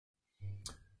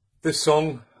This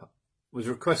song was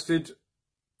requested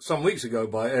some weeks ago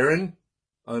by Erin,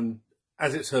 and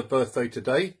as it's her birthday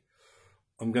today,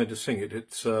 I'm going to sing it.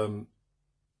 It's a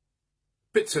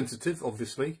bit sensitive,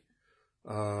 obviously,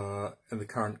 in the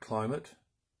current climate,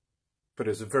 but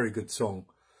it's a very good song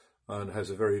and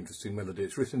has a very interesting melody.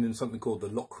 It's written in something called the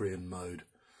Locrian mode.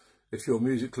 If you're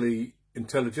musically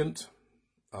intelligent,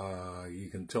 you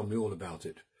can tell me all about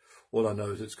it. All I know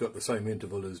is it's got the same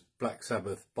interval as Black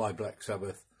Sabbath by Black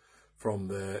Sabbath from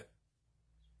their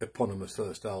eponymous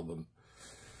first album.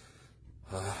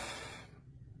 And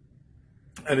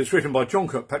it's written by John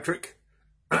Kirkpatrick,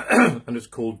 and it's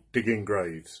called Diggin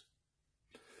Graves.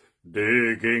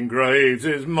 Digging graves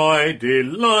is my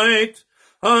delight,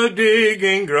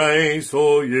 digging graves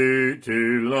for you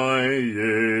to lie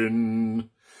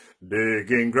in.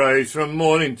 Digging graves from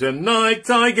morning to night,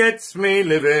 I gets me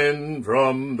living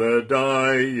from the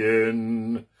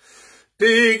dying.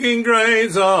 Digging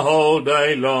graves a whole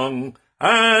day long,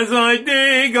 as I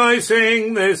dig I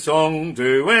sing this song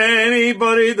to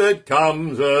anybody that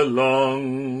comes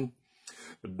along.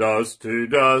 Dust to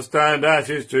dust and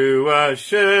ashes to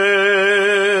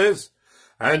ashes,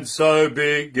 and so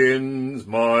begins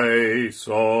my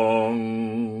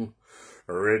song.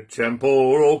 Rich and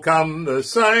poor all come the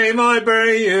same, I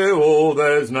bury you all,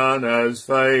 there's none as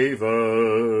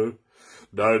favour.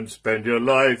 Don't spend your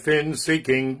life in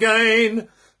seeking gain,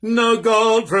 no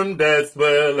gold from death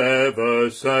will ever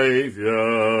save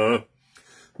you.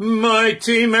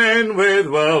 Mighty men with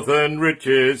wealth and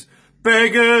riches,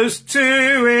 beggars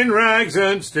too in rags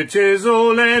and stitches,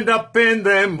 all end up in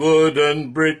them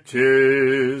wooden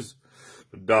breeches.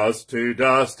 Dust to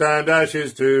dust and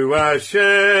ashes to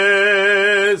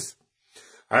ashes,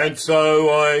 and so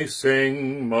I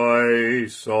sing my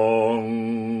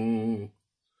song.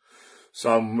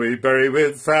 Some we bury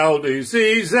with foul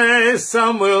diseases,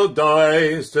 some will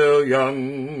die still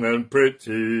young and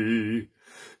pretty.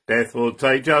 Death will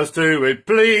take just who it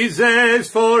pleases,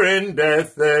 for in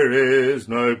death there is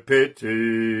no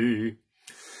pity.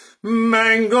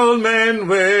 Mangled men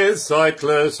with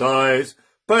sightless eyes,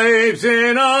 babes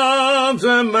in arms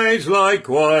and maids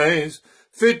likewise,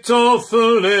 fit or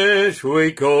foolish,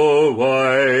 weak or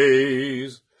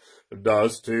wise.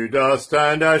 Dust to dust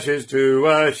and ashes to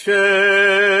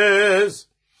ashes,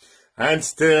 and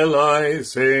still I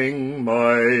sing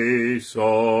my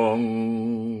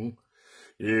song.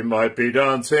 You might be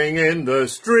dancing in the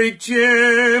street,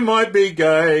 you might be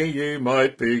gay, you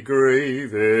might be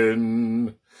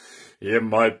grieving. You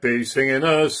might be singing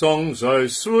a song so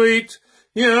sweet,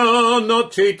 you'll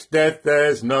not cheat death,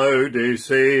 there's no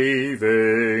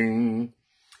deceiving.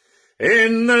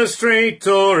 In the street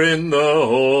or in the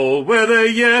hall, whether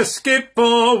you skip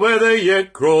or whether you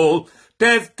crawl,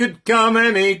 death could come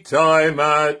any time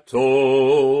at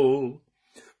all.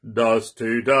 Dust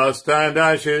to dust and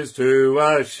ashes to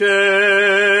ashes,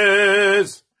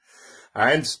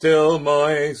 and still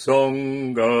my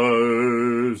song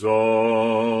goes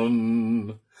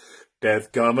on.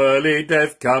 Death come early,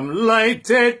 death come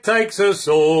late, it takes us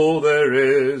all, there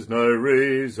is no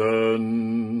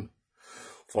reason.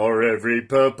 For every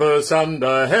purpose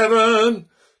under heaven,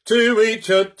 to each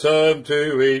a term,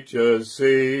 to each a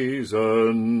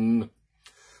season.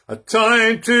 A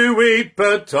time to weep,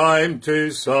 a time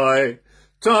to sigh,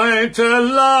 time to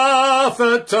laugh,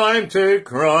 a time to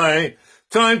cry,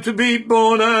 time to be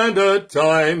born and a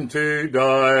time to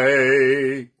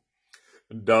die.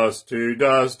 Dust to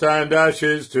dust and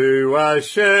ashes to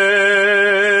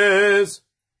ashes,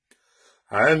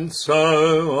 and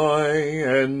so I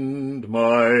end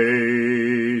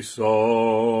my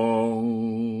song.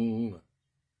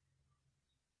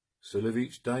 So live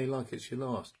each day like it's your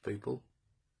last, people.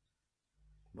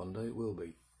 One day it will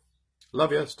be.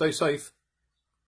 Love you. Stay safe.